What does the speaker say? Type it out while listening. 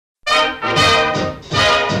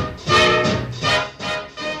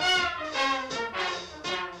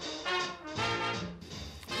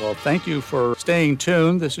Thank you for staying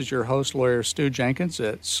tuned. This is your host, lawyer Stu Jenkins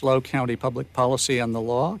at SLO County Public Policy on the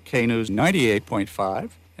Law, K-News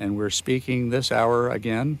 98.5. And we're speaking this hour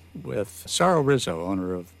again with Saro Rizzo,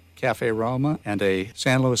 owner of Cafe Roma and a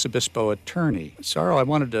San Luis Obispo attorney. Saro, I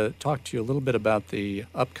wanted to talk to you a little bit about the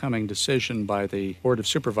upcoming decision by the Board of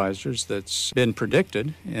Supervisors that's been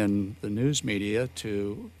predicted in the news media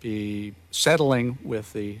to be settling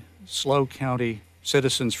with the SLO County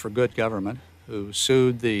Citizens for Good Government, who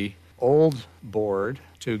sued the old board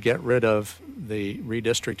to get rid of the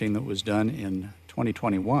redistricting that was done in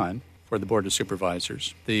 2021 for the Board of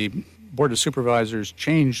Supervisors. The Board of Supervisors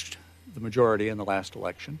changed the majority in the last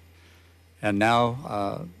election, and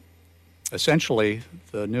now essentially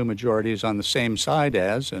the new majority is on the same side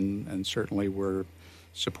as, and certainly we're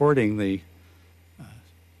supporting the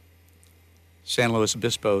San Luis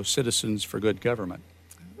Obispo Citizens for Good Government.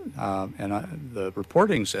 The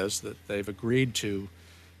reporting says that they've agreed to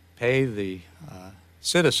pay the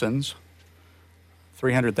citizens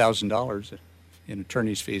 $300,000 in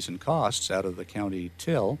attorney's fees and costs out of the county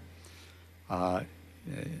till,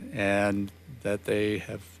 and that they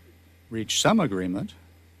have reached some agreement,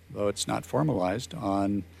 though it's not formalized,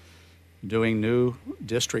 on doing new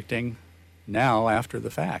districting now after the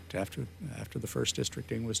fact, after the first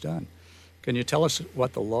districting was done. Can you tell us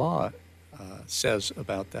what the law says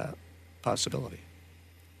about that possibility?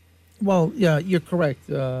 Well, yeah, you're correct.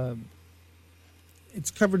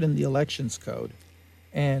 It's covered in the Elections Code.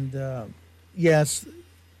 And yes,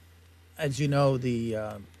 as you know,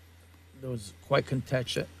 it was quite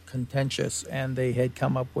contentious, and they had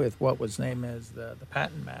come up with what was named as the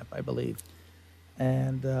patent map, I believe.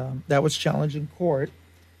 And that was challenged in court.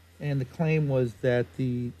 And the claim was that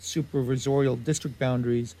the supervisorial district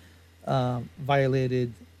boundaries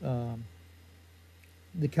violated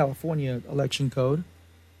the California election code,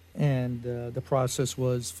 and the process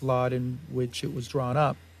was flawed in which it was drawn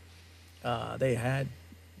up. They had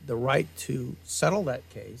the right to settle that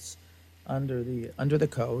case under the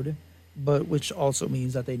code, but which also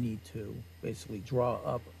means that they need to basically draw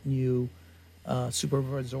up new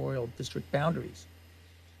supervisorial district boundaries.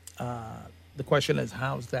 The question is,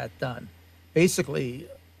 how's that done? Basically,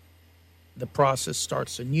 the process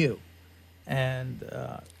starts anew, and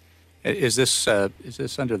Is this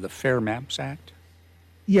under the Fair Maps Act?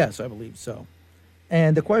 yes, I believe so.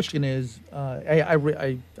 And the question is,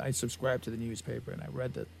 I subscribe to the newspaper, and I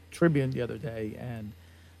read the Tribune the other day, and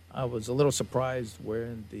I was a little surprised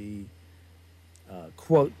when the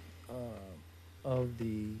quote of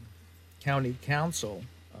the county council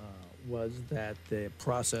was that the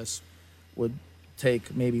process would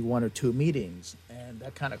take maybe one or two meetings, and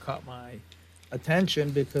that kind of caught my attention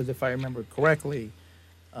because if I remember correctly,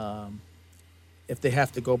 if they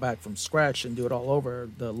have to go back from scratch and do it all over,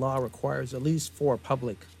 the law requires at least 4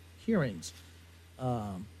 public hearings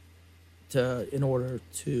in order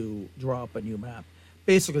to draw up a new map.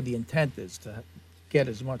 Basically, the intent is to get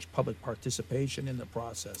as much public participation in the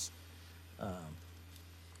process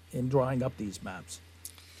in drawing up these maps.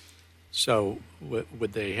 So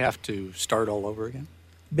would they have to start all over again?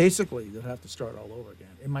 Basically, they'll have to start all over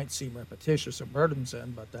again. It might seem repetitious or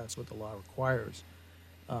burdensome, but that's what the law requires.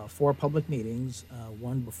 4 public meetings,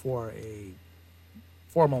 one before a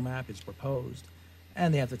formal map is proposed,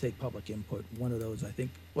 and they have to take public input. One of those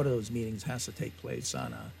meetings has to take place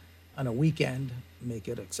on a weekend, make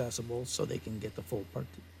it accessible so they can get the full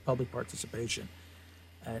public participation,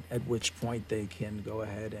 at which point they can go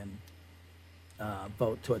ahead and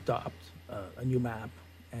vote to adopt a new map,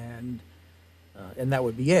 and that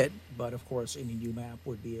would be it. But of course, any new map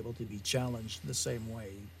would be able to be challenged the same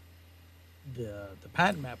way the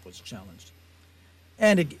patent map was challenged.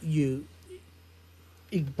 And it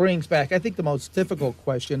brings back, I think the most difficult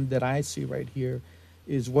question that I see right here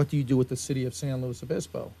is, what do you do with the city of San Luis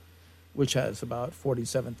Obispo, which has about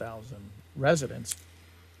 47,000 residents?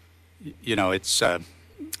 You know, it's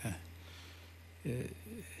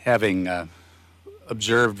having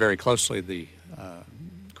observed very closely the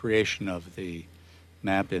creation of the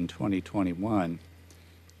map in 2021,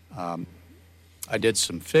 I did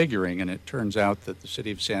some figuring, and it turns out that the city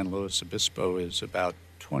of San Luis Obispo is about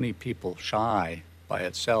 20 people shy by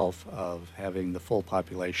itself of having the full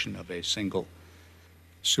population of a single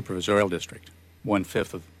supervisorial district,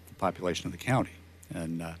 1/5 of the population of the county.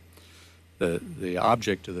 And the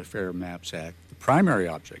object of the Fair Maps Act, the primary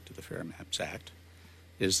object of the Fair Maps Act,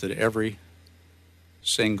 is that every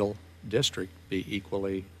single district be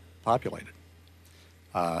equally populated.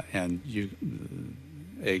 And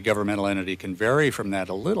a governmental entity can vary from that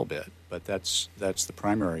a little bit, but that's the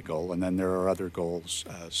primary goal. And then there are other goals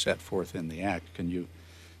set forth in the Act. Can you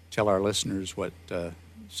tell our listeners what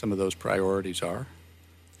some of those priorities are?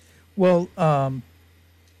 Well,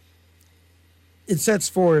 it sets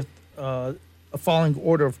forth a following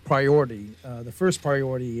order of priority. The first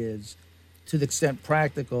priority is, to the extent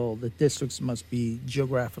practical, the districts must be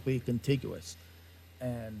geographically contiguous.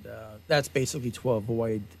 And that's basically to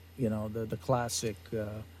avoid, the classic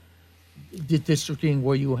districting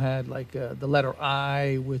where you had like the letter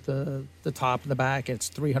I with the top and the back. It's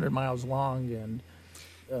 300 miles long, and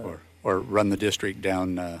or run the district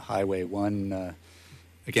down Highway 1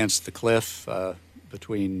 against the cliff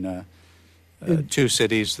between two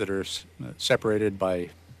cities that are separated by,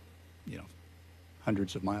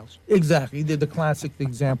 hundreds of miles. Exactly. The classic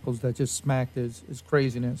examples that just smacked is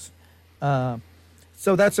craziness.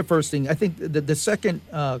 So that's the first thing. I think the second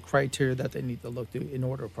criteria that they need to look to in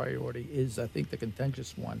order of priority is, I think, the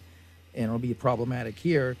contentious one, and it'll be problematic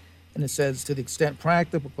here. And it says, to the extent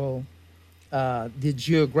practicable, the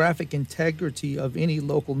geographic integrity of any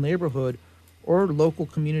local neighborhood or local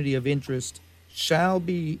community of interest shall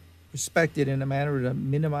be respected in a manner to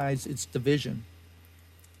minimize its division.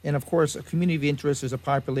 And of course, a community of interest is a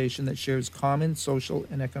population that shares common social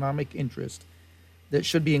and economic interest that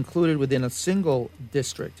should be included within a single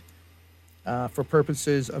district for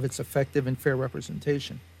purposes of its effective and fair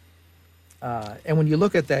representation. And when you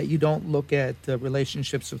look at that, you don't look at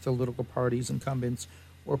relationships with political parties, incumbents,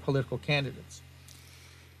 or political candidates.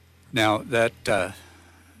 Now, that's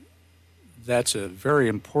a very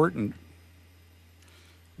important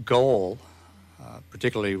goal,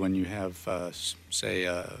 particularly when you have, say,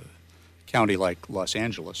 a county like Los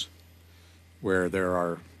Angeles, where there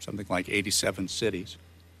are something like 87 cities,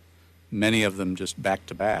 many of them just back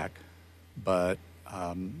to back, but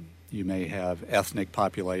you may have ethnic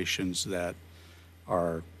populations that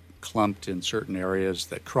are clumped in certain areas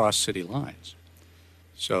that cross city lines.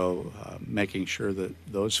 So making sure that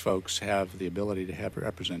those folks have the ability to have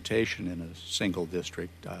representation in a single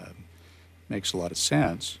district makes a lot of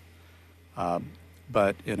sense.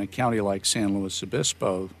 But in a county like San Luis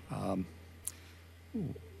Obispo,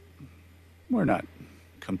 we're not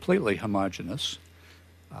completely homogeneous,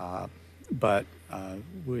 but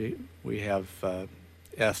we have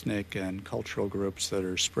ethnic and cultural groups that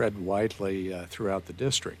are spread widely throughout the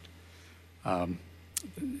district.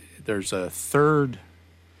 There's a third.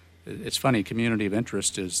 It's funny, community of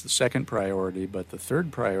interest is the second priority, but the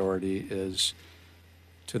third priority is,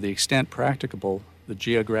 to the extent practicable, the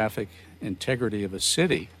geographic integrity of a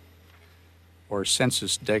city or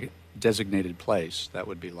census designated place, that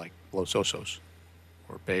would be like Los Osos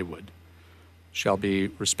or Baywood, shall be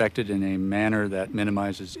respected in a manner that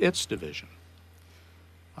minimizes its division.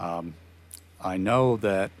 I know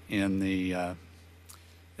that in the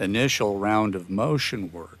initial round of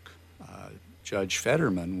motion work, Judge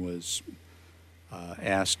Fetterman was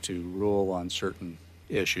asked to rule on certain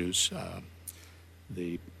issues.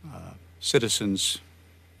 The citizens,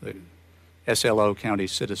 the SLO County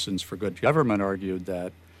Citizens for Good Government argued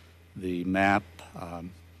that the map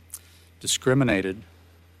discriminated,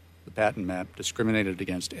 the patent map discriminated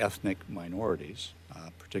against ethnic minorities,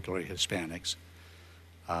 particularly Hispanics.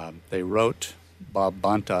 They wrote Bob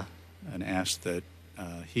Bonta and asked that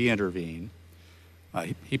he intervene.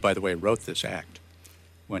 He, by the way, wrote this act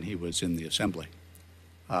when he was in the Assembly.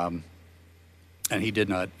 And he did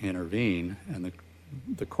not intervene, and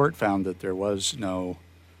the court found that there was no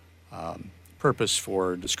purpose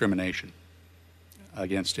for discrimination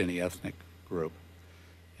against any ethnic group.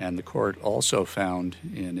 And the court also found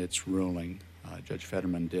in its ruling, Judge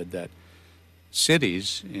Fetterman did, that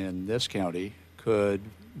cities in this county could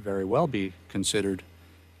very well be considered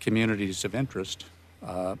communities of interest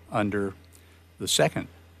under the second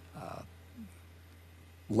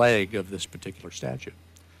leg of this particular statute.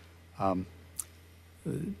 In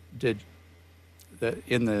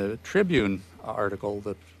the Tribune article,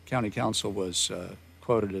 the county council was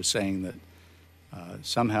quoted as saying that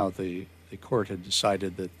somehow the court had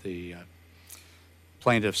decided that the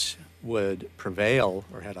plaintiffs would prevail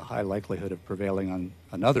or had a high likelihood of prevailing on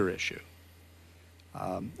another issue.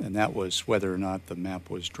 And that was whether or not the map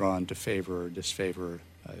was drawn to favor or disfavor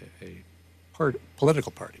a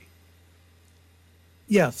political party.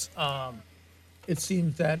 Yes. It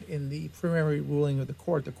seems that in the preliminary ruling of the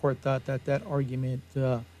court thought that argument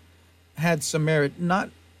had some merit, not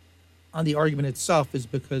on the argument itself, is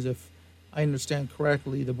because, if I understand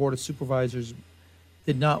correctly, the Board of Supervisors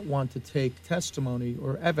did not want to take testimony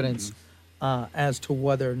or evidence as to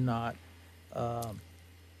whether or not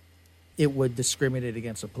it would discriminate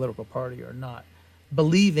against a political party or not.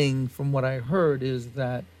 Believing, from what I heard, is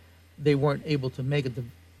that they weren't able to make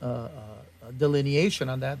a delineation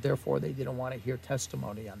on that, therefore they didn't want to hear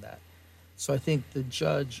testimony on that. So I think the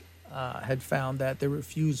judge had found that the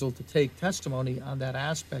refusal to take testimony on that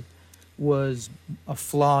aspect was a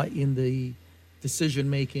flaw in the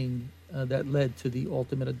decision-making that led to the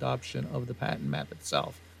ultimate adoption of the patent map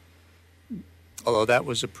itself. Although that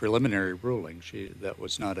was a preliminary ruling, that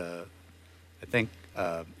was not I think,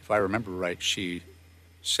 if I remember right, she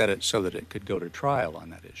set it so that it could go to trial on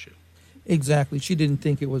that issue. Exactly. She didn't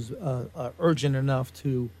think it was urgent enough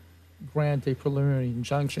to grant a preliminary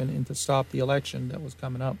injunction and to stop the election that was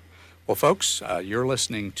coming up. Well, folks, you're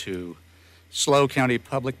listening to SLO County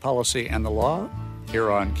Public Policy and the Law here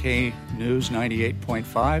on K News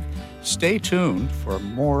 98.5. Stay tuned for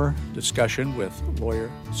more discussion with lawyer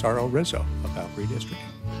Saro Rizzo about redistricting.